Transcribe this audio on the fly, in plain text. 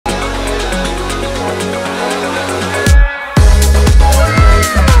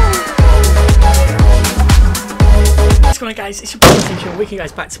going on, guys? It's your boy Sensation. Welcome you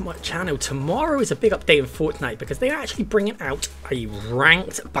guys back to my channel. Tomorrow is a big update in Fortnite because they are actually bringing out a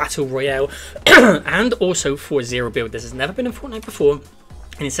ranked battle royale and also for zero build. This has never been in Fortnite before.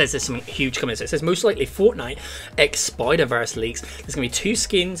 And it says there's something huge coming. So it says most likely Fortnite X Spider-Verse leaks. There's going to be 2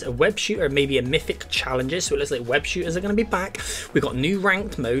 skins, a web shooter, maybe a mythic challenges. So it looks like web shooters are going to be back. We've got new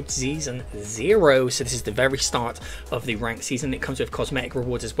ranked mode, season 0. So this is the very start of the ranked season. It comes with cosmetic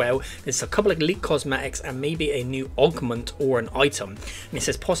rewards as well. There's a couple of leaked cosmetics and maybe a new augment or an item. And it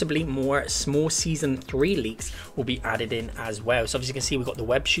says possibly more small season 3 leaks will be added in as well. So obviously you can see we've got the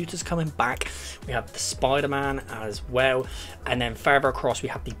web shooters coming back. We have the Spider-Man as well. And then further across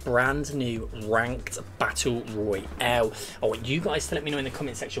we have the brand new ranked battle royale. I want you guys to let me know in the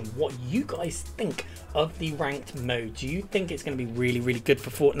comment section what you guys think of the ranked mode. Do you think it's going to be really good for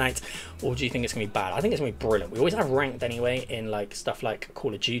Fortnite, or do you think it's going to be bad? I think it's going to be brilliant. We always have ranked anyway in like stuff like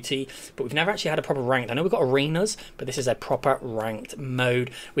Call of Duty, but we've never actually had a proper ranked. I know we've got arenas, but this is a proper ranked mode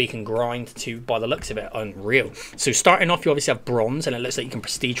where you can grind to, by the looks of it, unreal. So starting off, you obviously have bronze, and it looks like you can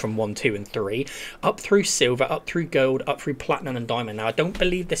prestige from 1, 2 and 3 up through silver, up through gold, up through platinum and diamond. Now I don't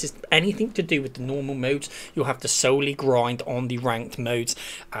believe this is anything to do with the normal modes. You'll have to solely grind on the ranked modes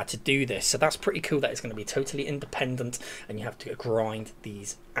to do this. So that's pretty cool that it's going to be totally independent and you have to grind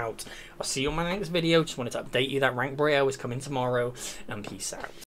these out. I'll see you on my next video. Just wanted to update you that ranked royale is coming tomorrow, and peace out.